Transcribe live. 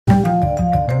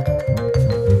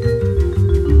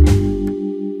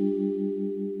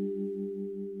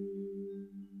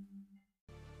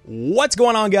What's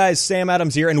going on, guys? Sam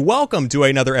Adams here, and welcome to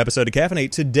another episode of Caffeinate.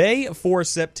 Today, for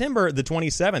September the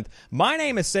 27th, my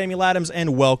name is Samuel Adams,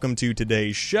 and welcome to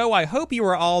today's show. I hope you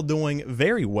are all doing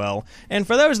very well, and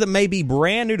for those that may be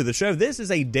brand new to the show, this is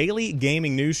a daily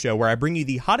gaming news show where I bring you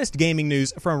the hottest gaming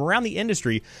news from around the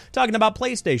industry, talking about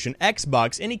PlayStation,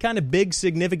 Xbox, any kind of big,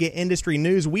 significant industry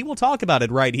news. We will talk about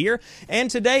it right here, and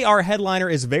today our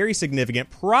headliner is very significant,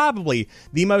 probably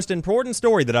the most important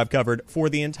story that I've covered for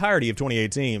the entirety of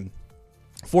 2018.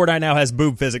 Fortnite now has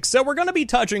boob physics, so we're going to be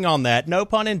touching on that, no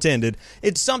pun intended.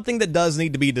 It's something that does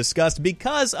need to be discussed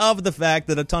because of the fact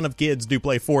that a ton of kids do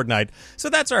play Fortnite. So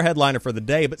that's our headliner for the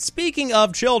day. But speaking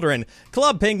of children,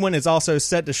 Club Penguin is also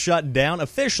set to shut down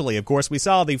officially. Of course, we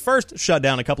saw the first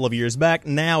shutdown a couple of years back.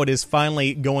 Now it is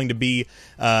finally going to be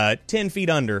 10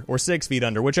 feet under, or 6 feet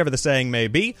under, whichever the saying may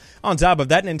be. On top of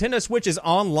that, Nintendo Switch's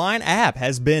online app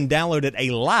has been downloaded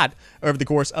a lot over the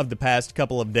course of the past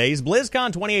couple of days.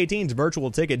 BlizzCon 2018's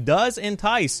virtual ticket does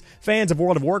entice fans of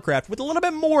World of Warcraft with a little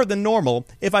bit more than normal,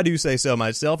 if I do say so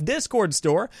myself. Discord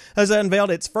Store has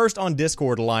unveiled its first on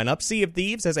Discord lineup. Sea of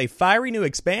Thieves has a fiery new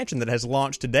expansion that has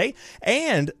launched today,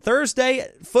 and Thursday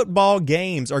football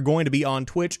games are going to be on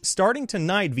Twitch starting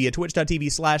tonight via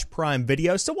twitch.tv/Prime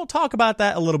Video, so we'll talk about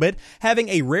that a little bit, having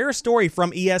a rare story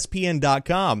from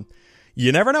ESPN.com.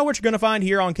 You never know what you're going to find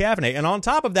here on Caffeinate. And on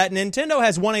top of that, Nintendo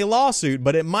has won a lawsuit,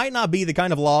 but it might not be the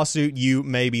kind of lawsuit you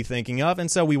may be thinking of,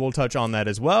 and so we will touch on that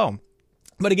as well.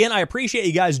 But again, I appreciate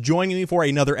you guys joining me for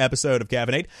another episode of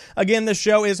Caffeinate. Again, this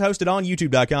show is hosted on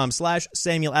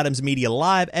youtube.com/Samuel Adams Media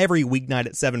Live every weeknight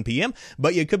at 7 p.m.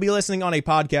 But you could be listening on a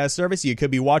podcast service. You could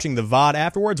be watching the VOD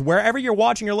afterwards. Wherever you're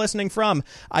watching or listening from,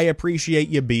 I appreciate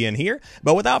you being here.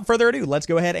 But without further ado, let's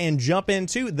go ahead and jump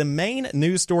into the main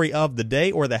news story of the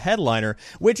day, or the headliner,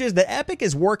 which is that Epic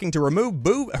is working to remove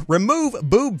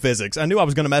boob physics. I knew I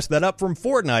was going to mess that up, from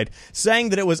Fortnite, saying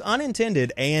that it was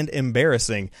unintended and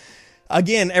embarrassing.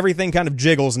 Again, everything kind of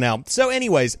jiggles now. So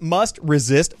anyways, must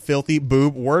resist filthy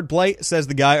boob wordplay, says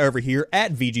the guy over here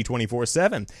at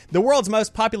VG247. The world's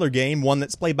most popular game, one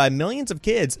that's played by millions of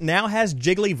kids, now has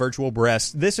jiggly virtual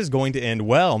breasts. This is going to end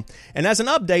well. And as an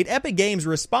update, Epic Games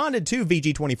responded to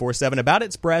VG247 about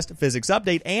its breast physics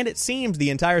update, and it seems the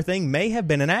entire thing may have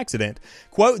been an accident.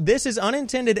 Quote, "This is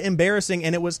unintended, embarrassing,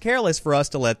 and it was careless for us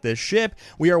to let this ship.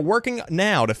 We are working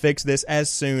now to fix this as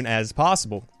soon as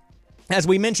possible." As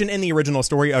we mentioned in the original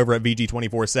story over at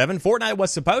VG247, Fortnite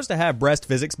was supposed to have breast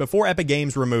physics before Epic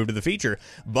Games removed the feature.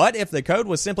 But if the code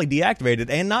was simply deactivated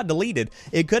and not deleted,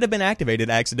 it could have been activated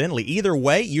accidentally. Either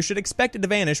way, you should expect it to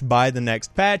vanish by the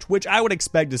next patch, which I would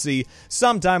expect to see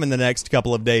sometime in the next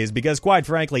couple of days, because quite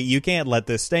frankly, you can't let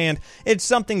this stand. It's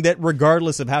something that,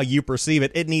 regardless of how you perceive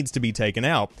it, it needs to be taken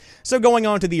out. So going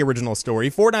on to the original story,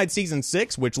 Fortnite Season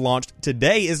 6, which launched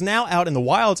today, is now out in the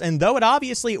wilds, and though it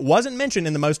obviously wasn't mentioned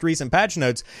in the most recent patch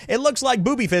notes, it looks like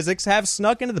booby physics have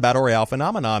snuck into the Battle Royale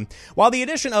phenomenon. While the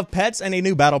addition of pets and a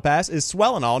new battle pass is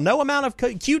swell and all, no amount of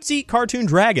cutesy cartoon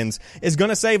dragons is going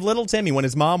to save little Timmy when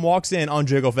his mom walks in on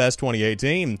Jigglefest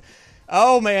 2018.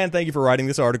 Oh man, thank you for writing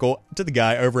this article to the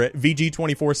guy over at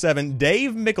VG247.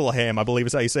 Dave Mickleham, I believe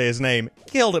is how you say his name.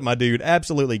 Killed it, my dude.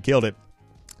 Absolutely killed it.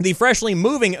 The freshly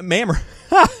moving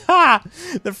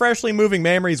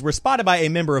memories were spotted by a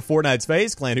member of Fortnite's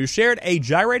FaZe clan who shared a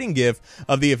gyrating gif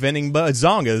of the offending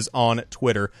bazongas on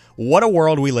Twitter. What a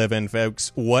world we live in,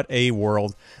 folks. What a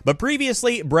world. But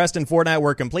previously, breast and Fortnite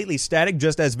were completely static,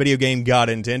 just as video game God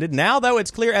intended. Now, though,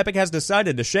 it's clear Epic has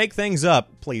decided to shake things up,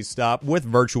 please stop, with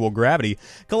virtual gravity.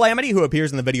 Calamity, who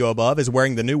appears in the video above, is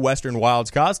wearing the new Western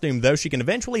Wilds costume, though she can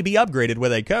eventually be upgraded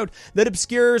with a coat that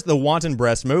obscures the wanton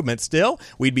breast movement. Still,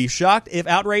 we'd be shocked if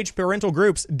outraged parental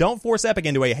groups don't force Epic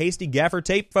into a hasty gaffer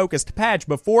tape-focused patch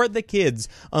before the kids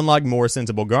unlock more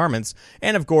sensible garments.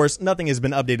 And of course, nothing has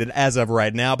been updated as of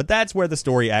right now, but that's where the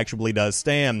story actually does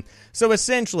stand. So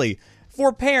essentially,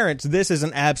 for parents, this is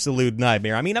an absolute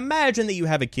nightmare. I mean, imagine that you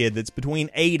have a kid that's between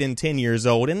 8 and 10 years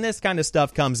old, and this kind of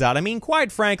stuff comes out. I mean,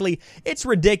 quite frankly, it's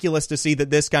ridiculous to see that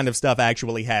this kind of stuff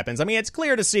actually happens. I mean, it's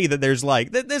clear to see that there's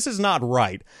this is not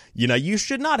right. You know, you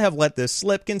should not have let this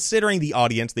slip, considering the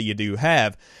audience that you do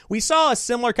have. We saw a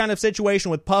similar kind of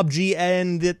situation with PUBG,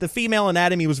 and that the female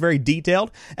anatomy was very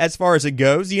detailed as far as it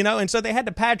goes, you know, and so they had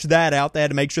to patch that out. They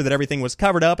had to make sure that everything was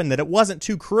covered up and that it wasn't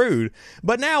too crude.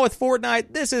 But now with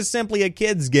Fortnite, this is simply a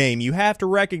kid's game. You have to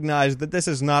recognize that this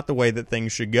is not the way that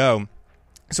things should go.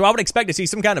 So I would expect to see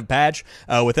some kind of patch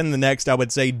within the next, I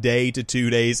would say, day to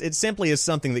 2 days. It simply is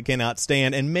something that cannot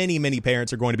stand, and many, many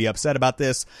parents are going to be upset about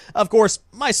this. Of course,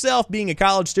 myself being a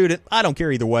college student, I don't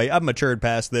care either way. I've matured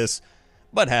past this.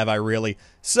 But have I really?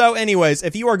 So anyways,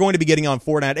 if you are going to be getting on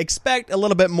Fortnite, expect a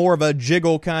little bit more of a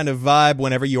jiggle kind of vibe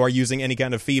whenever you are using any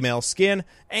kind of female skin,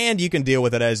 and you can deal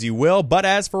with it as you will. But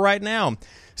as for right now,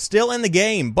 still in the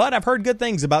game, but I've heard good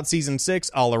things about Season 6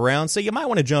 all around, so you might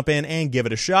want to jump in and give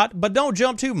it a shot, but don't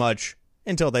jump too much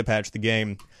until they patch the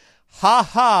game. Ha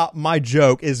ha, my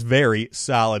joke is very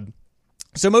solid.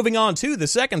 So moving on to the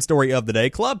second story of the day,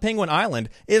 Club Penguin Island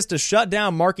is to shut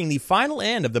down, marking the final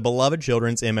end of the beloved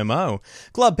children's MMO.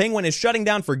 Club Penguin is shutting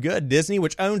down for good. Disney,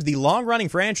 which owns the long-running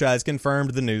franchise,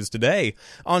 confirmed the news today.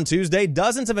 On Tuesday,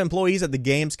 dozens of employees at the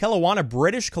game's Kelowna,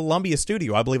 British Columbia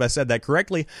studio, I believe I said that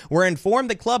correctly, were informed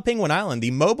that Club Penguin Island,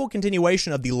 the mobile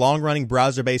continuation of the long-running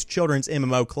browser-based children's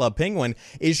MMO Club Penguin,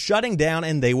 is shutting down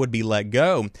and they would be let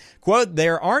go. Quote,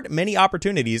 there aren't many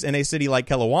opportunities in a city like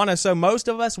Kelowna, so most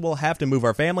of us will have to move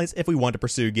our families if we want to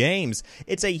pursue games.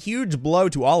 It's a huge blow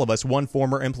to all of us, one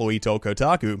former employee told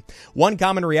Kotaku. One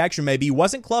common reaction may be,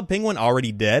 wasn't Club Penguin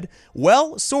already dead?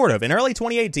 Well, sort of. In early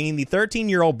 2018, the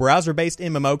 13-year-old browser-based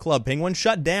MMO Club Penguin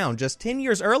shut down. Just 10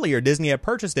 years earlier, Disney had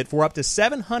purchased it for up to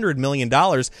 $700 million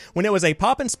when it was a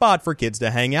poppin' spot for kids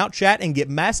to hang out, chat, and get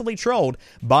massively trolled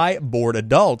by bored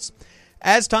adults.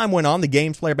 As time went on, the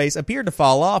game's player base appeared to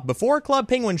fall off. Before Club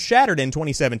Penguin shattered in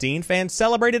 2017, fans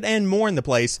celebrated and mourned the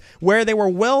place where they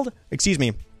willed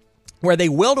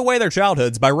away their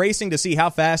childhoods by racing to see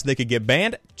how fast they could get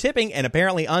banned, tipping an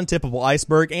apparently untippable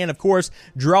iceberg, and of course,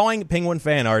 drawing Penguin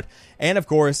fan art. And of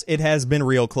course, it has been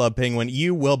real, Club Penguin.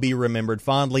 You will be remembered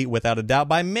fondly, without a doubt,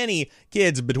 by many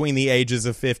kids between the ages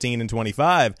of 15 and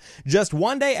 25. Just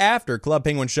one day after Club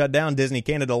Penguin shut down, Disney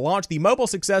Canada launched the mobile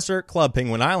successor, Club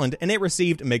Penguin Island, and it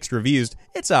received mixed reviews.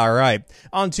 It's alright.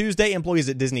 On Tuesday, employees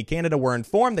at Disney Canada were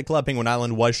informed that Club Penguin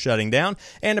Island was shutting down,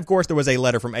 and of course, there was a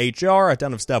letter from HR, a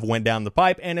ton of stuff went down the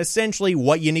pipe, and essentially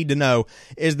what you need to know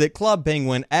is that Club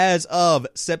Penguin, as of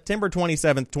September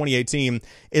 27th, 2018,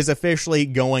 is officially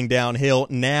going downhill.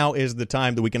 Now is the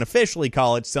time that we can officially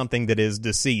call it something that is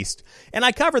deceased. And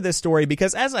I cover this story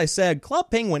because, as I said,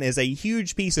 Club Penguin is a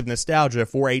huge piece of nostalgia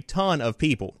for a ton of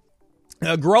people.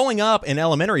 Growing up in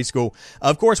elementary school,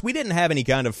 of course, we didn't have any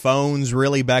kind of phones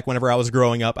really back whenever I was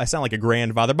growing up. I sound like a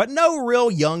grandfather, but no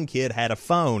real young kid had a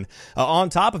phone.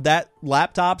 On top of that,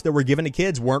 laptops that were given to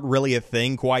kids weren't really a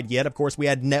thing quite yet. Of course, we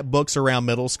had netbooks around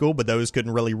middle school, but those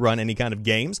couldn't really run any kind of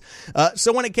games.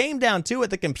 So when it came down to it,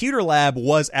 the computer lab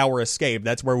was our escape.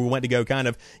 That's where we went to go kind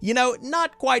of,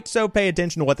 not quite so pay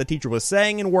attention to what the teacher was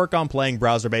saying and work on playing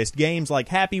browser-based games like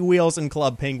Happy Wheels and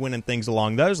Club Penguin and things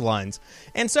along those lines.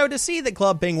 And so to see that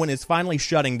Club Penguin is finally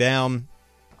shutting down,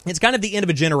 it's kind of the end of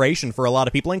a generation for a lot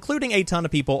of people, including a ton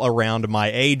of people around my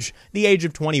age, the age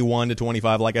of 21 to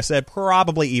 25, like I said,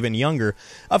 probably even younger.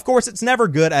 Of course, it's never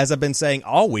good, as I've been saying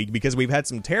all week, because we've had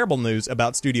some terrible news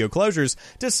about studio closures,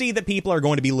 to see that people are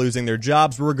going to be losing their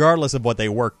jobs regardless of what they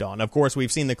worked on. Of course,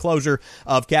 we've seen the closure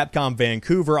of Capcom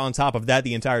Vancouver, on top of that,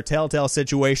 the entire Telltale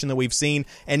situation that we've seen,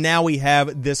 and now we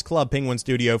have this Club Penguin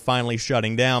studio finally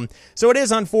shutting down. So it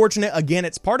is unfortunate. Again,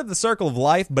 it's part of the circle of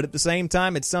life, but at the same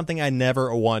time, it's something I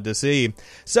never want to see.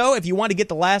 So if you want to get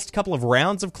the last couple of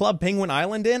rounds of Club Penguin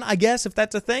Island in, I guess, if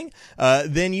that's a thing,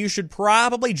 then you should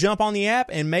probably jump on the app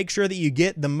and make sure that you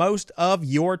get the most of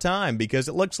your time, because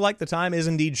it looks like the time is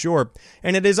indeed short.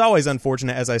 And it is always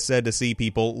unfortunate, as I said, to see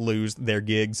people lose their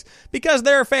gigs, because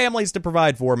there are families to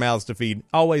provide for, mouths to feed.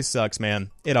 Always sucks,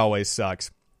 man. It always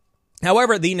sucks.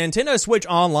 However, the Nintendo Switch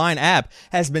Online app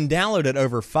has been downloaded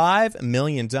over 5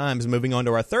 million times. Moving on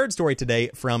to our third story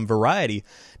today from Variety.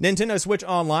 Nintendo Switch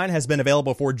Online has been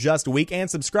available for just a week, and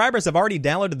subscribers have already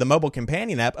downloaded the mobile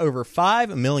companion app over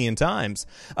 5 million times.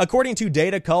 According to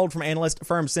data culled from analyst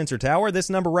firm Sensor Tower, this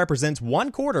number represents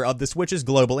 1/4 of the Switch's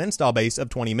global install base of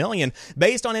 20 million,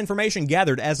 based on information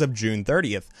gathered as of June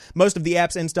 30th. Most of the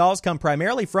app's installs come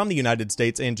primarily from the United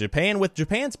States and Japan, with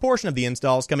Japan's portion of the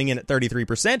installs coming in at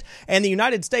 33%, and the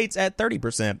United States at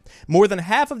 30%. More than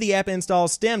half of the app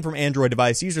installs stem from Android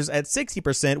device users at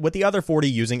 60%, with the other 40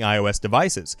 using iOS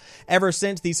devices. Ever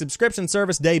since the subscription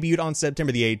service debuted on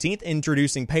September the 18th,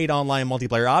 introducing paid online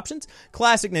multiplayer options,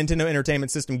 classic Nintendo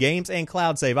Entertainment System games, and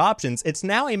cloud save options, it's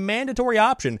now a mandatory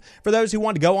option for those who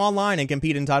want to go online and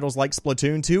compete in titles like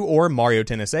Splatoon 2 or Mario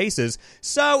Tennis Aces,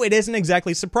 so it isn't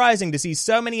exactly surprising to see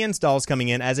so many installs coming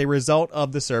in as a result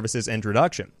of the service's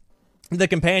introduction. The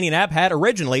companion app had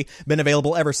originally been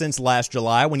available ever since last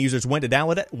July when users went to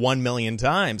download it 1 million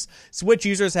times. Switch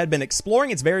users had been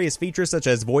exploring its various features such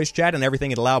as voice chat and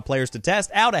everything it allowed players to test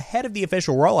out ahead of the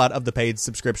official rollout of the paid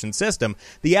subscription system.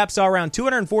 The app saw around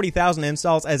 240,000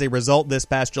 installs as a result this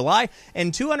past July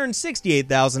and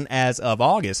 268,000 as of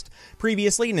August.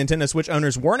 Previously, Nintendo Switch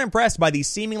owners weren't impressed by the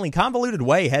seemingly convoluted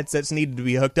way headsets needed to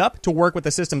be hooked up to work with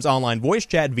the system's online voice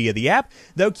chat via the app,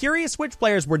 though curious Switch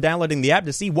players were downloading the app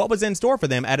to see what was in store for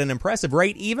them at an impressive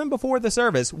rate even before the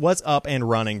service was up and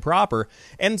running proper.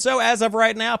 And so as of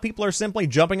right now, people are simply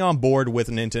jumping on board with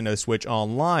Nintendo Switch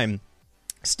Online.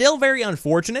 Still very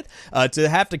unfortunate to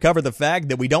have to cover the fact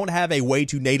that we don't have a way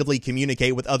to natively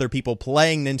communicate with other people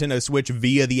playing Nintendo Switch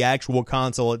via the actual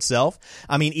console itself.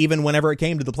 I mean, even whenever it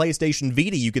came to the PlayStation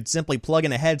Vita, you could simply plug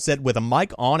in a headset with a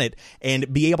mic on it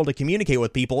and be able to communicate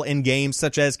with people in games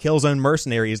such as Killzone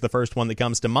Mercenary is the first one that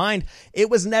comes to mind. It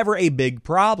was never a big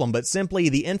problem, but simply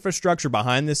the infrastructure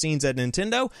behind the scenes at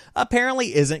Nintendo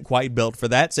apparently isn't quite built for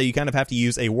that, so you kind of have to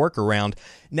use a workaround.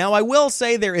 Now, I will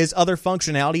say there is other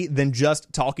functionality than just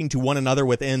talking to one another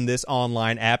within this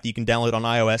online app that you can download on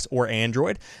iOS or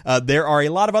Android. There are a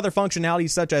lot of other functionalities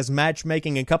such as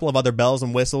matchmaking and a couple of other bells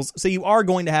and whistles, so you are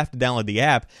going to have to download the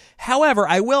app. However,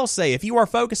 I will say if you are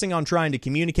focusing on trying to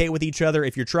communicate with each other,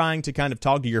 if you're trying to kind of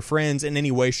talk to your friends in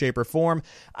any way, shape, or form,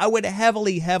 I would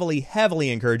heavily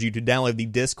encourage you to download the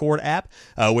Discord app,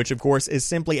 which of course is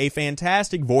simply a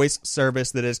fantastic voice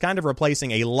service that is kind of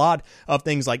replacing a lot of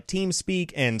things like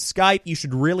TeamSpeak and Skype. You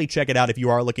should really check it out if you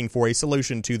are looking for a solution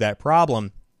to that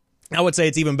problem. I would say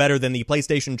it's even better than the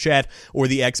PlayStation Chat or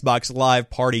the Xbox Live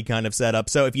Party kind of setup,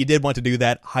 so if you did want to do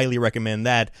that, highly recommend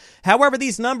that. However,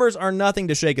 these numbers are nothing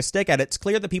to shake a stick at. It's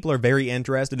clear that people are very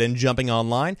interested in jumping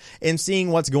online and seeing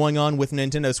what's going on with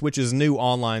Nintendo Switch's new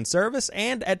online service,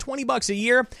 and at $20 a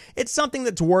year, it's something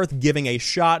that's worth giving a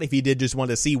shot if you did just want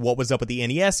to see what was up with the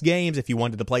NES games, if you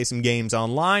wanted to play some games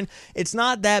online. It's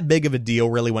not that big of a deal,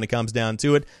 really, when it comes down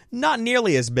to it. Not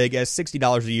nearly as big as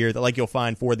 $60 a year that like you'll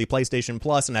find for the PlayStation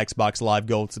Plus and Xbox Live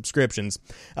Gold subscriptions.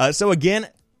 So again,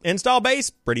 install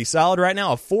base, pretty solid right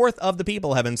now. A fourth of the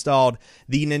people have installed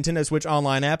the Nintendo Switch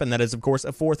Online app, and that is, of course,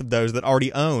 a fourth of those that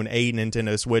already own a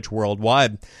Nintendo Switch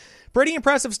worldwide. Pretty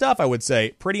impressive stuff, I would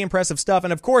say. Pretty impressive stuff.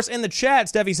 And of course, in the chat,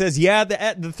 Steffi says, yeah,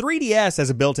 the 3DS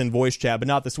has a built-in voice chat, but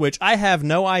not the Switch. I have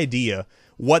no idea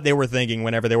what they were thinking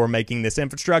whenever they were making this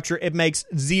infrastructure. It makes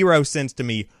 0 sense to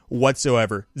me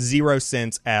whatsoever. 0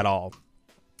 sense at all.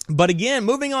 But again,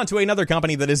 moving on to another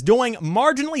company that is doing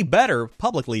marginally better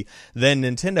publicly than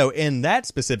Nintendo in that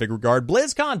specific regard,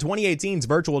 BlizzCon 2018's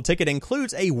virtual ticket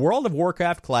includes a World of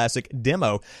Warcraft Classic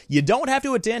demo. You don't have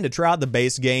to attend to try out the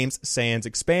base game's sans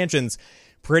expansions.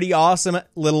 Pretty awesome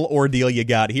little ordeal you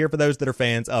got here for those that are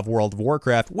fans of World of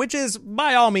Warcraft, which is,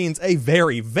 by all means, a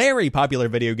very popular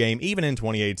video game, even in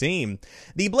 2018.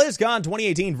 The BlizzCon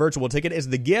 2018 virtual ticket is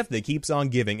the gift that keeps on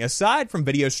giving. Aside from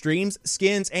video streams,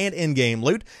 skins, and in-game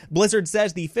loot, Blizzard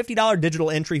says the $50 digital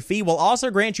entry fee will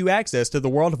also grant you access to the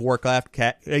World of Warcraft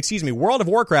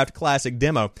Classic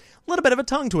demo. A little bit of a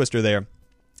tongue twister there.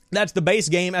 That's the base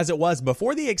game as it was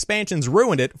before the expansions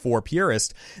ruined it for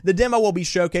purists. The demo will be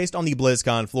showcased on the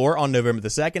BlizzCon floor on November the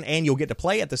 2nd, and you'll get to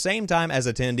play at the same time as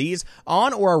attendees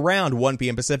on or around 1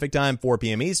 p.m. Pacific Time, 4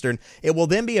 p.m. Eastern. It will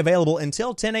then be available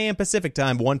until 10 a.m. Pacific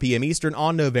Time, 1 p.m. Eastern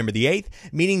on November the 8th,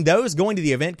 meaning those going to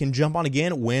the event can jump on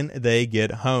again when they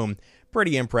get home.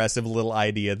 Pretty impressive little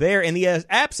idea there. In the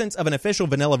absence of an official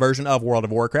vanilla version of World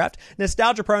of Warcraft,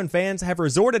 nostalgia-prone fans have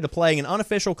resorted to playing in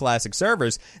unofficial classic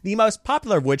servers, the most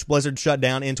popular of which Blizzard shut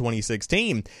down in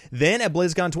 2016. Then, at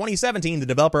BlizzCon 2017, the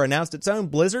developer announced its own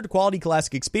Blizzard Quality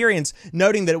Classic experience,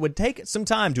 noting that it would take some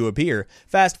time to appear.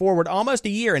 Fast forward almost a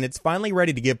year, and it's finally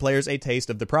ready to give players a taste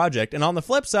of the project. And on the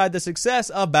flip side, the success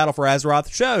of Battle for Azeroth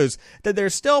shows that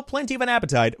there's still plenty of an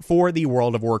appetite for the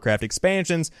World of Warcraft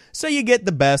expansions, so you get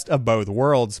the best of both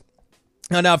worlds.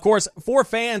 Now, of course, for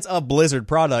fans of Blizzard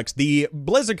products, the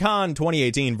BlizzardCon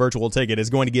 2018 virtual ticket is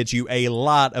going to get you a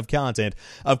lot of content.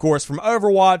 Of course, from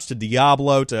Overwatch to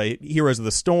Diablo to Heroes of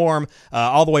the Storm,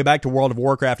 all the way back to World of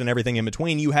Warcraft and everything in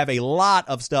between, you have a lot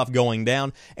of stuff going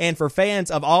down. And for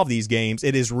fans of all of these games,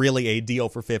 it is really a deal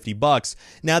for $50.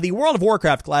 Now, the World of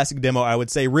Warcraft Classic demo, I would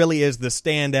say, really is the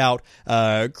standout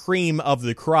cream of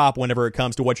the crop whenever it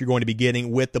comes to what you're going to be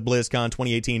getting with the BlizzCon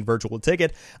 2018 virtual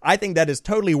ticket. I think that is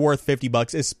totally worth $50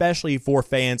 $50, especially for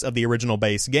fans of the original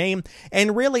base game.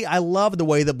 And really, I love the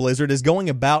way that Blizzard is going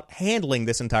about handling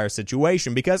this entire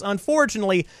situation, because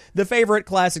unfortunately, the favorite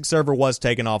classic server was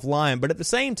taken offline, but at the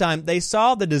same time, they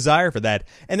saw the desire for that,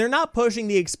 and they're not pushing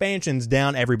the expansions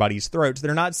down everybody's throats.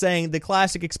 They're not saying the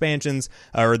classic expansions,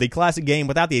 or the classic game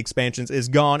without the expansions is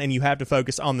gone and you have to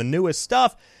focus on the newest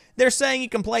stuff. They're saying you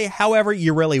can play however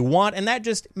you really want, and that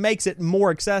just makes it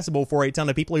more accessible for a ton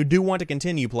of people who do want to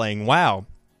continue playing WoW.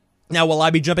 Now, will I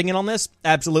be jumping in on this?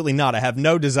 Absolutely not. I have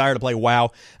no desire to play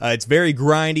WoW. It's very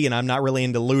grindy, and I'm not really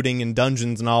into looting and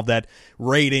dungeons and all that,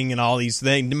 raiding and all these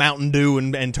things, Mountain Dew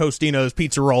and Tostino's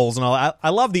pizza rolls and all that. I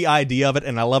love the idea of it,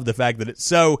 and I love the fact that it's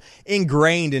so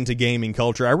ingrained into gaming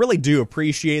culture. I really do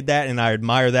appreciate that, and I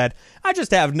admire that. I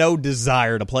just have no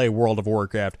desire to play World of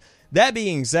Warcraft. That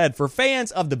being said, for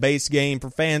fans of the base game, for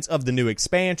fans of the new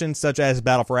expansions, such as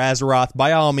Battle for Azeroth,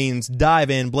 by all means, dive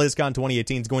in. BlizzCon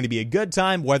 2018 is going to be a good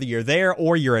time, whether you're there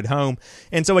or you're at home.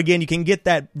 And so, again, you can get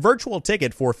that virtual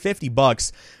ticket for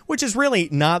 $50, which is really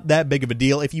not that big of a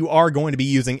deal if you are going to be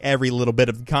using every little bit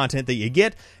of the content that you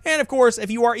get. And, of course, if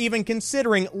you are even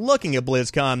considering looking at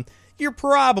BlizzCon, you're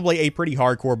probably a pretty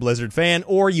hardcore Blizzard fan,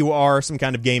 or you are some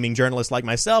kind of gaming journalist like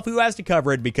myself who has to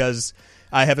cover it because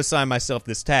I have assigned myself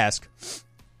this task.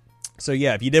 So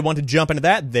yeah, if you did want to jump into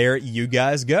that, there you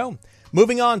guys go.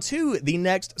 Moving on to the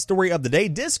next story of the day,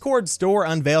 Discord Store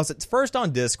unveils its first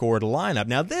on Discord lineup.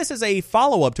 Now, this is a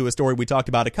follow-up to a story we talked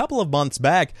about a couple of months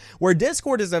back, where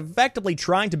Discord is effectively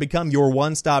trying to become your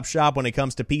one-stop shop when it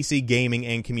comes to PC gaming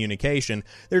and communication.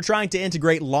 They're trying to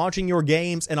integrate launching your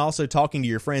games and also talking to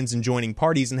your friends and joining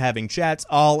parties and having chats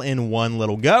all in one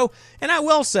little go. And I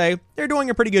will say, they're doing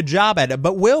a pretty good job at it,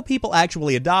 but will people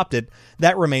actually adopt it?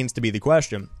 That remains to be the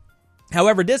question.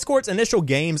 However, Discord's initial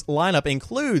games lineup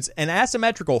includes an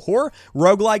asymmetrical horror,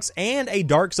 roguelikes, and a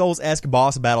Dark Souls-esque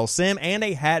boss battle sim, and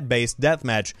a hat-based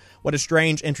deathmatch. What a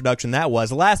strange introduction that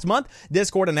was. Last month,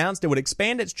 Discord announced it would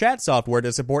expand its chat software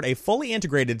to support a fully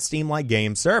integrated Steam-like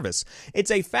game service.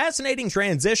 It's a fascinating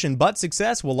transition, but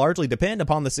success will largely depend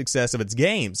upon the success of its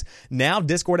games. Now,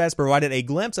 Discord has provided a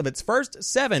glimpse of its first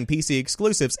 7 PC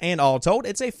exclusives, and all told,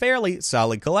 it's a fairly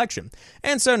solid collection.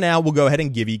 And so now we'll go ahead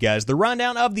and give you guys the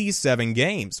rundown of these 7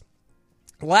 games.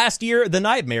 Last Year, The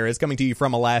Nightmare is coming to you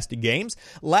from Elastic Games.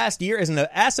 Last Year is an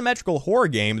asymmetrical horror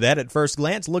game that, at first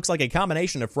glance, looks like a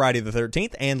combination of Friday the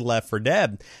 13th and Left 4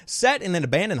 Dead. Set in an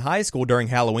abandoned high school during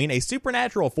Halloween, a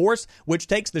supernatural force, which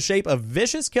takes the shape of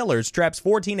vicious killers, traps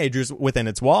 4 teenagers within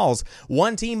its walls.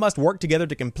 One team must work together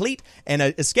to complete an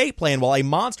escape plan while a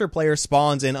monster player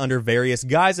spawns in under various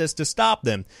guises to stop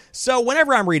them. So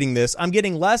whenever I'm reading this, I'm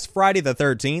getting less Friday the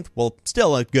 13th, well,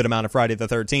 still a good amount of Friday the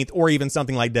 13th, or even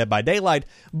something like Dead by Daylight,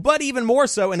 but even more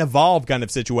so an Evolve kind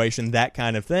of situation, that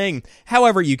kind of thing.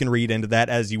 However, you can read into that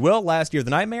as you will. Last Year,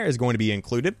 The Nightmare is going to be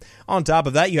included. On top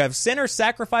of that, you have Sinner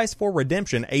Sacrifice for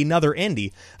Redemption, another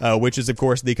indie, which is, of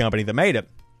course, the company that made it.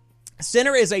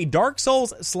 Sinner is a Dark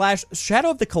Souls /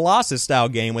 Shadow of the Colossus style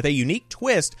game with a unique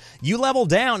twist. You level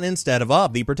down instead of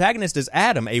up. The protagonist is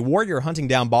Adam, a warrior hunting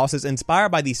down bosses inspired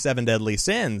by the 7 deadly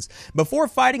sins. Before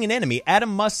fighting an enemy,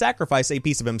 Adam must sacrifice a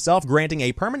piece of himself, granting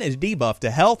a permanent debuff to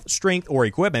health, strength, or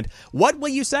equipment. What will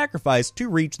you sacrifice to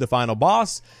reach the final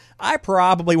boss? I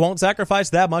probably won't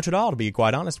sacrifice that much at all, to be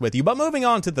quite honest with you. But moving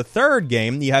on to the third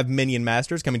game, you have Minion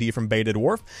Masters coming to you from Beta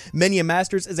Dwarf. Minion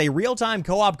Masters is a real-time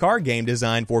co-op card game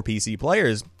designed for PC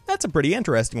players. That's a pretty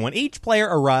interesting one. Each player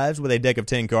arrives with a deck of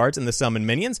 10 cards in the summon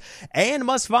minions and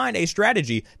must find a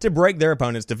strategy to break their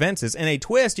opponent's defenses. In a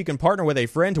twist, you can partner with a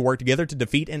friend to work together to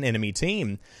defeat an enemy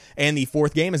team. And the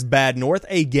fourth game is Bad North,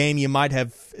 a game you might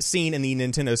have seen in the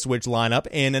Nintendo Switch lineup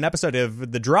in an episode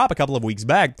of The Drop a couple of weeks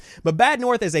back. But Bad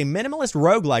North is a minimalist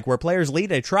roguelike where players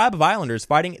lead a tribe of islanders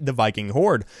fighting the Viking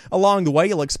horde. Along the way,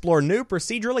 you'll explore new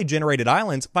procedurally generated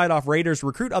islands, fight off raiders,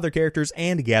 recruit other characters,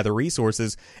 and gather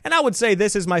resources. And I would say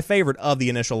this is my favorite of the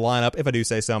initial lineup, if I do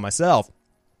say so myself.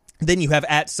 Then you have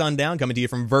At Sundown coming to you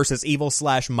from Versus Evil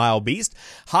 / Mile Beast.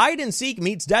 Hide and seek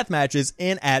meets death matches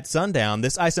in At Sundown.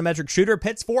 This isometric shooter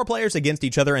pits 4 players against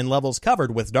each other in levels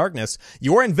covered with darkness.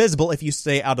 You're invisible if you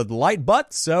stay out of the light,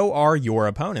 but so are your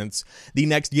opponents. The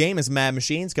next game is Mad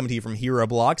Machines coming to you from Hero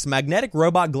Blocks. Magnetic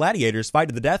robot gladiators fight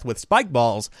to the death with spike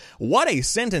balls. What a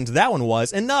sentence that one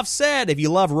was. Enough said. If you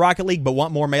love Rocket League but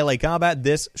want more melee combat,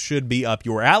 this should be up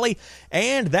your alley.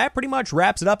 And that pretty much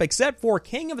wraps it up, except for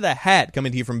King of the Hat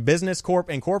coming to you from Business Corp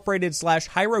Incorporated /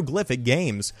 Hieroglyphic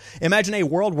Games. Imagine a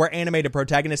world where animated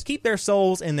protagonists keep their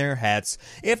souls in their hats.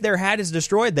 If their hat is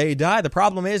destroyed, they die. The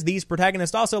problem is these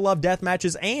protagonists also love death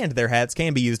matches and their hats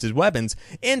can be used as weapons.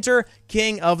 Enter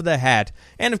King of the Hat.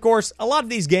 And of course, a lot of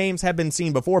these games have been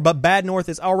seen before, but Bad North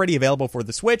is already available for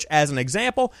the Switch as an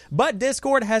example, but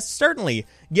Discord has certainly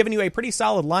given you a pretty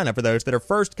solid lineup for those that are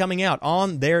first coming out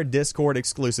on their Discord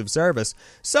exclusive service.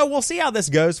 So we'll see how this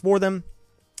goes for them.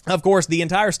 Of course, the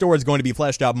entire store is going to be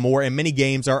fleshed out more, and many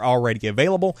games are already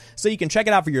available, so you can check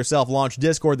it out for yourself. Launch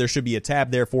Discord, there should be a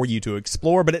tab there for you to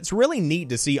explore, but it's really neat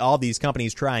to see all these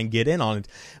companies try and get in on it.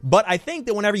 But I think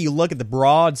that whenever you look at the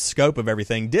broad scope of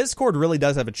everything, Discord really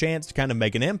does have a chance to kind of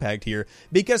make an impact here,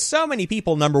 because so many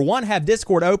people, number one, have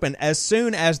Discord open as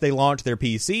soon as they launch their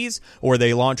PCs, or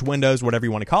they launch Windows, whatever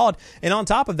you want to call it, and on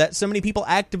top of that, so many people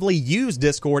actively use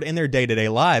Discord in their day-to-day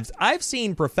lives. I've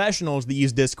seen professionals that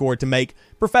use Discord to make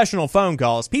professional phone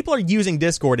calls. People are using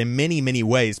Discord in many, many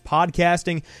ways.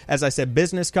 Podcasting, as I said,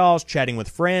 business calls, chatting with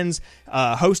friends,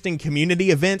 hosting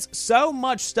community events. So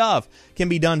much stuff can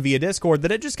be done via Discord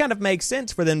that it just kind of makes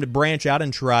sense for them to branch out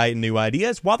and try new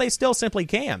ideas while they still simply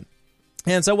can.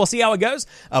 And so we'll see how it goes,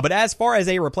 but as far as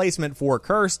a replacement for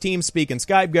Curse, TeamSpeak, and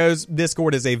Skype goes,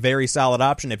 Discord is a very solid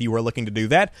option if you were looking to do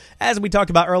that, as we talked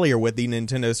about earlier with the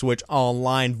Nintendo Switch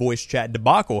Online voice chat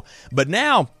debacle. But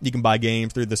now, you can buy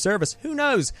games through the service. Who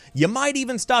knows? You might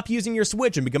even stop using your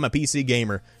Switch and become a PC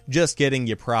gamer. Just kidding,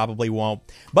 you probably won't.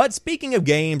 But speaking of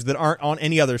games that aren't on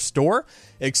any other store,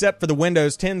 except for the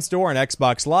Windows 10 store and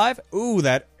Xbox Live, ooh,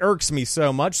 that irks me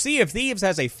so much. Sea of Thieves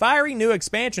has a fiery new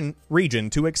expansion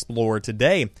region to explore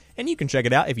today. And you can check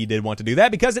it out if you did want to do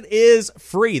that, because it is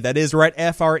free. That is right,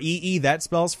 F-R-E-E, that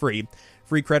spells free.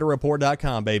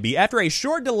 FreeCreditReport.com, baby. After a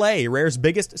short delay, Rare's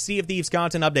biggest Sea of Thieves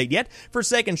content update yet,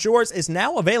 Forsaken Shores is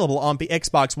now available on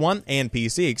Xbox One and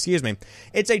PC,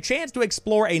 It's a chance to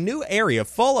explore a new area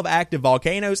full of active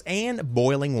volcanoes and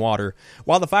boiling water.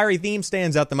 While the fiery theme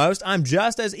stands out the most, I'm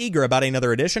just as eager about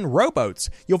another addition, rowboats.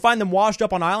 You'll find them washed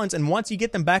up on islands, and once you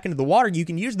get them back into the water, you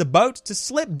can use the boats to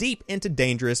slip deep into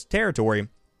dangerous territory.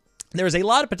 There's a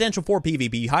lot of potential for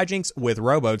PvP hijinks with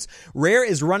rowboats. Rare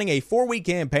is running a 4-week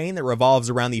campaign that revolves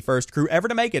around the first crew ever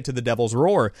to make it to the Devil's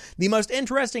Roar. The most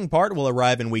interesting part will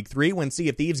arrive in week 3 when Sea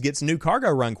of Thieves gets a new cargo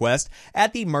run quest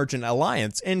at the Merchant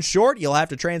Alliance. In short, you'll have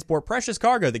to transport precious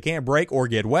cargo that can't break or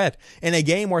get wet. In a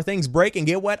game where things break and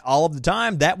get wet all of the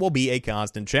time, that will be a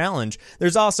constant challenge.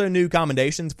 There's also new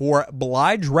commendations for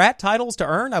Blige Rat titles to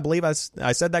earn, I believe I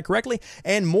said that correctly,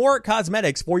 and more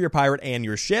cosmetics for your pirate and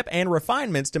your ship, and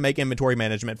refinements to make inventory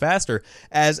management faster.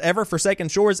 As ever, Forsaken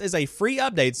Shores is a free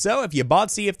update, so if you bought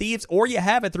Sea of Thieves or you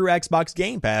have it through Xbox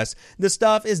Game Pass, the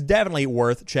stuff is definitely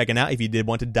worth checking out if you did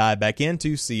want to dive back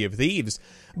into Sea of Thieves.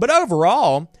 But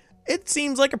overall, it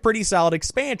seems like a pretty solid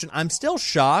expansion. I'm still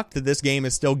shocked that this game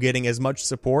is still getting as much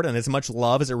support and as much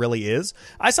love as it really is.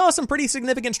 I saw some pretty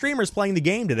significant streamers playing the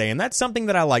game today, and that's something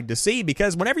that I like to see,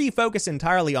 because whenever you focus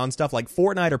entirely on stuff like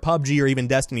Fortnite or PUBG or even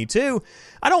Destiny 2,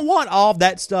 I don't want all of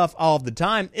that stuff all of the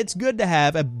time. It's good to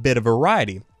have a bit of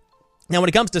variety. Now, when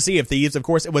it comes to Sea of Thieves, of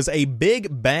course, it was a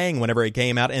big bang whenever it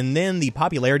came out, and then the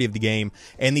popularity of the game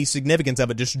and the significance of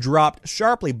it just dropped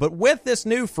sharply. But with this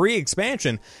new free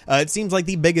expansion, it seems like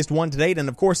the biggest one to date, and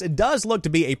of course, it does look to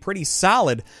be a pretty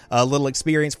solid little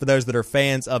experience for those that are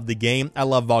fans of the game. I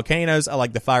love volcanoes. I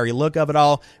like the fiery look of it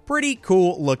all. Pretty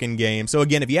cool looking game. So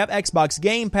again, if you have Xbox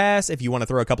Game Pass, if you want to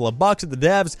throw a couple of bucks at the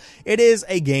devs, it is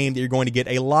a game that you're going to get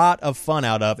a lot of fun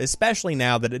out of, especially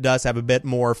now that it does have a bit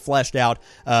more fleshed out,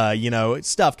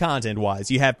 stuff content-wise.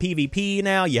 You have PvP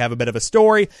now, you have a bit of a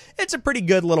story. It's a pretty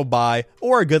good little buy,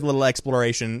 or a good little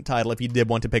exploration title if you did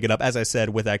want to pick it up, as I said,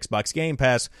 with Xbox Game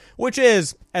Pass, which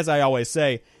is, as I always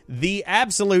say, the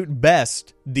absolute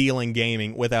best deal in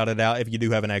gaming, without a doubt, if you do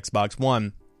have an Xbox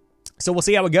One. So we'll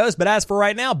see how it goes, but as for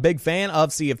right now, big fan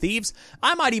of Sea of Thieves.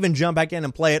 I might even jump back in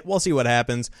and play it. We'll see what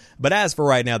happens. But as for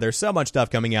right now, there's so much stuff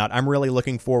coming out. I'm really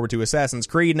looking forward to Assassin's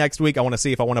Creed next week. I want to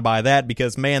see if I want to buy that,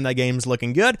 because, man, that game's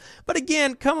looking good. But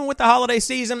again, coming with the holiday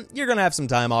season, you're going to have some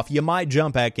time off. You might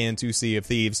jump back into Sea of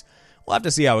Thieves. We'll have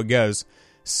to see how it goes.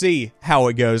 See how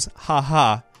it goes.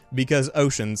 Ha-ha. Because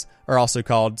oceans are also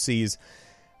called seas.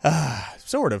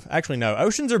 Sort of. Actually, no.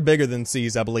 Oceans are bigger than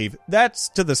seas, I believe. That's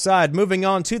to the side. Moving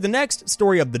on to the next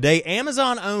story of the day.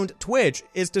 Amazon-owned Twitch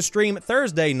is to stream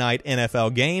Thursday night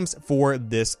NFL games for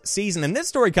this season. And this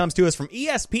story comes to us from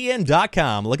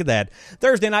ESPN.com. Look at that.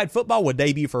 Thursday Night Football would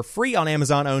debut for free on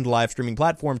Amazon-owned live streaming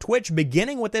platform Twitch,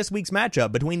 beginning with this week's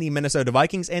matchup between the Minnesota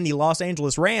Vikings and the Los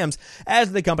Angeles Rams,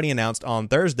 as the company announced on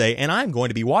Thursday. And I'm going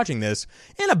to be watching this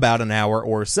in about an hour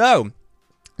or so.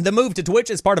 The move to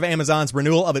Twitch is part of Amazon's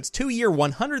renewal of its 2-year,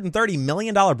 $130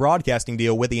 million broadcasting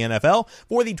deal with the NFL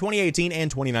for the 2018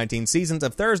 and 2019 seasons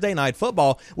of Thursday Night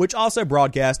Football, which also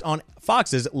broadcast on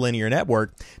Fox's linear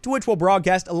network. Twitch will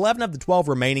broadcast 11 of the 12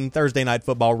 remaining Thursday Night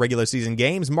Football regular season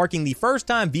games, marking the first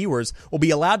time viewers will be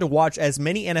allowed to watch as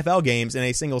many NFL games in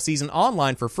a single season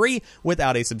online for free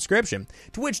without a subscription.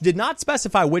 Twitch did not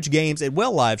specify which games it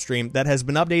will live stream. That has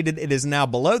been updated. It is now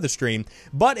below the stream,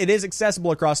 but it is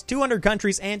accessible across 200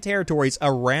 countries and territories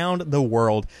around the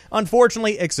world,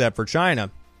 unfortunately, except for China.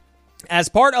 As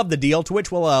part of the deal,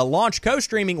 Twitch will launch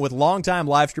co-streaming with longtime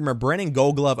live streamer Brennan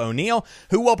Gold Glove O'Neill,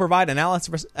 who will provide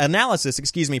analysis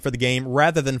for the game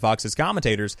rather than Fox's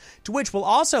commentators. Twitch will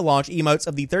also launch emotes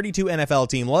of the 32 NFL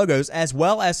team logos, as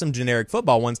well as some generic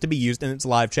football ones to be used in its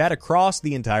live chat across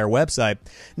the entire website.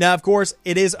 Now, of course,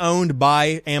 it is owned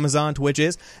by Amazon, Twitch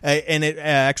is, and it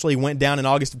actually went down in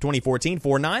August of 2014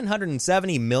 for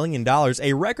 $970 million,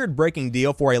 a record-breaking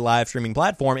deal for a live streaming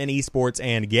platform in esports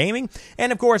and gaming.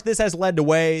 And, of course, this has led the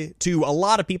way to a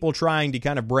lot of people trying to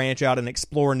kind of branch out and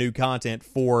explore new content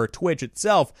for Twitch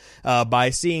itself by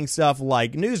seeing stuff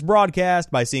like news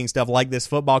broadcast, by seeing stuff like this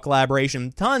football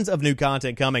collaboration, tons of new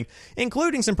content coming,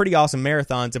 including some pretty awesome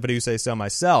marathons, if I do say so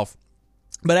myself.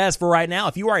 But as for right now,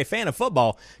 if you are a fan of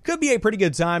football, could be a pretty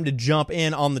good time to jump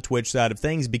in on the Twitch side of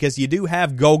things, because you do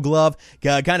have Gold Glove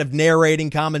kind of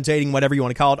narrating, commentating, whatever you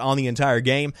want to call it, on the entire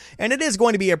game. And it is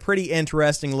going to be a pretty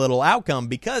interesting little outcome,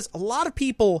 because a lot of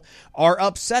people are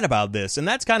upset about this. And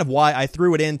that's kind of why I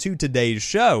threw it into today's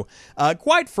show.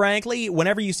 Quite frankly,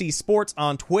 whenever you see sports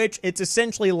on Twitch, it's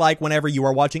essentially like whenever you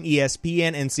are watching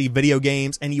ESPN and see video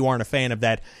games and you aren't a fan of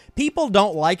that. People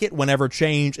don't like it whenever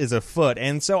change is afoot,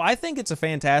 and so I think it's a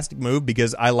fantastic move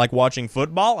because I like watching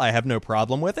football. I have no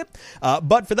problem with it.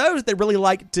 But for those that really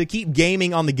like to keep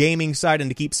gaming on the gaming side and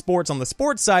to keep sports on the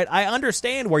sports side, I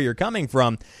understand where you're coming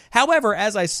from. However,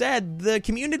 as I said, the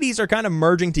communities are kind of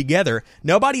merging together.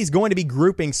 Nobody's going to be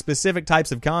grouping specific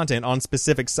types of content on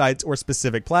specific sites or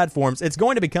specific platforms. It's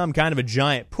going to become kind of a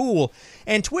giant pool,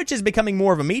 and Twitch is becoming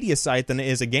more of a media site than it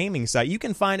is a gaming site. You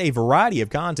can find a variety of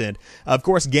content. Of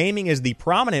course, gaming is the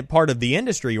prominent part of the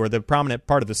industry, or the prominent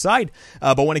part of the site,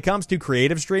 but when it comes to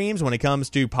creative streams, when it comes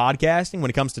to podcasting,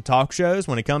 when it comes to talk shows,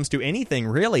 when it comes to anything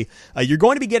really, you're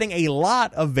going to be getting a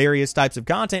lot of various types of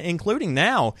content, including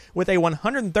now, with a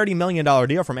 $130 million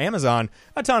deal from Amazon,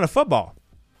 a ton of football.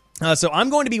 So I'm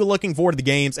going to be looking forward to the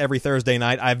games every Thursday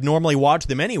night. I've normally watched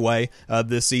them anyway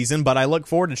this season, but I look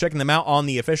forward to checking them out on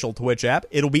the official Twitch app.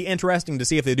 It'll be interesting to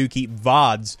see if they do keep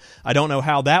VODs. I don't know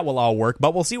how that will all work,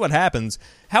 but we'll see what happens.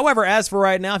 However, as for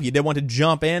right now, if you did want to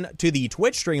jump in to the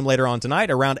Twitch stream later on tonight,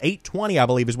 around 8:20, I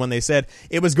believe is when they said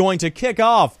it was going to kick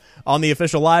off on the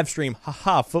official live stream.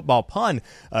 Haha, football pun.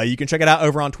 You can check it out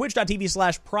over on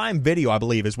twitch.tv/Prime Video, I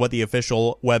believe is what the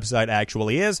official website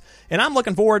actually is. And I'm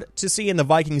looking forward to seeing the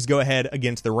Vikings go ahead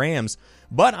against the Rams.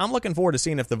 But I'm looking forward to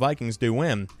seeing if the Vikings do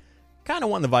win. Kind of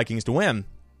want the Vikings to win.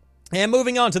 And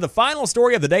moving on to the final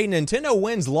story of the day, Nintendo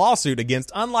wins lawsuit against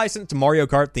unlicensed Mario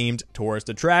Kart-themed tourist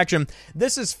attraction.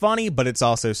 This is funny, but it's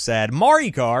also sad.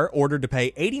 Maricar ordered to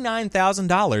pay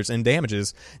 $89,000 in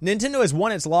damages. Nintendo has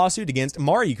won its lawsuit against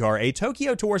Maricar, a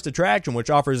Tokyo tourist attraction which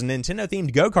offers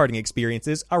Nintendo-themed go-karting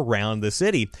experiences around the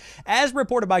city. As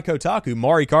reported by Kotaku,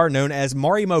 Maricar, known as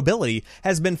Mari Mobility,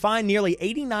 has been fined nearly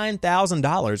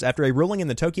 $89,000 after a ruling in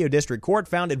the Tokyo District Court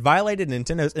found it violated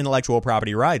Nintendo's intellectual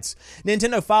property rights.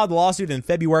 Nintendo filed the lawsuit in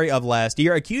February of last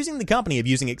year, accusing the company of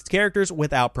using its characters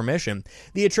without permission.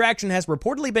 The attraction has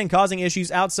reportedly been causing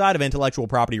issues outside of intellectual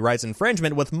property rights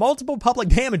infringement, with multiple public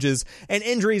damages and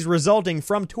injuries resulting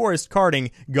from tourist karting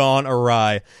gone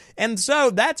awry. And so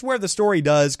that's where the story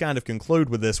does kind of conclude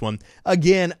with this one.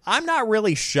 Again, I'm not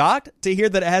really shocked to hear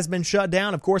that it has been shut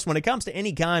down. Of course, when it comes to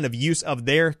any kind of use of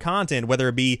their content, whether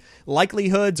it be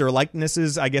likelihoods or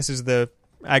likenesses, I guess is the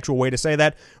actual way to say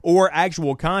that, or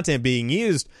actual content being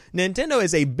used, Nintendo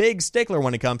is a big stickler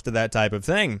when it comes to that type of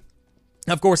thing.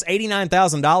 Of course,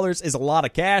 $89,000 is a lot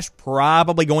of cash,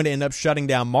 probably going to end up shutting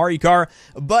down Maricar,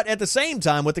 but at the same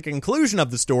time, with the conclusion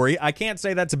of the story, I can't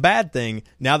say that's a bad thing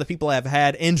now that people have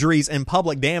had injuries and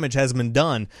public damage has been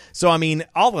done. So, I mean,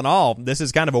 all in all, this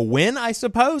is kind of a win, I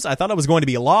suppose. I thought it was going to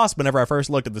be a loss whenever I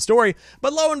first looked at the story,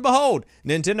 but lo and behold,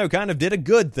 Nintendo kind of did a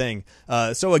good thing.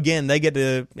 So again, they get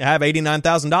to have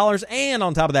 $89,000, and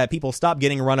on top of that, people stop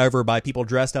getting run over by people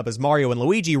dressed up as Mario and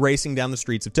Luigi racing down the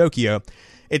streets of Tokyo.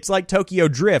 It's like Tokyo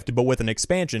Drift, but with an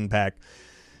expansion pack.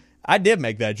 I did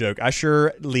make that joke. I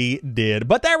surely did.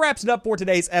 But that wraps it up for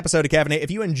today's episode of Caffeinate. If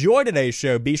you enjoyed today's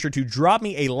show, be sure to drop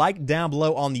me a like down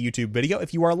below on the YouTube video.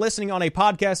 If you are listening on a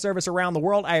podcast service around the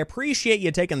world, I appreciate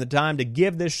you taking the time to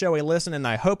give this show a listen, and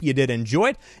I hope you did enjoy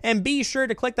it. And be sure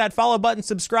to click that follow button,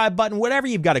 subscribe button, whatever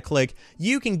you've got to click.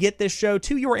 You can get this show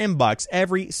to your inbox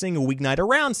every single weeknight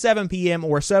around 7 p.m.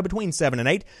 or so, between 7 and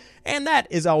 8. And that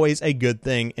is always a good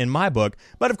thing in my book.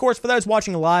 But of course, for those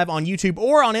watching live on YouTube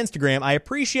or on Instagram, I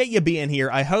appreciate you being here.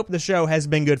 I hope the show has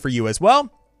been good for you as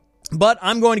well. But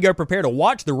I'm going to go prepare to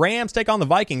watch the Rams take on the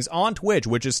Vikings on Twitch,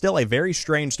 which is still a very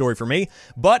strange story for me.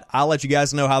 But I'll let you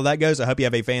guys know how that goes. I hope you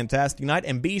have a fantastic night,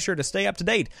 and be sure to stay up to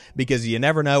date, because you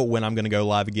never know when I'm going to go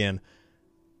live again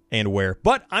and where.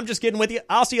 But I'm just kidding with you.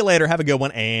 I'll see you later. Have a good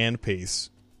one, and peace.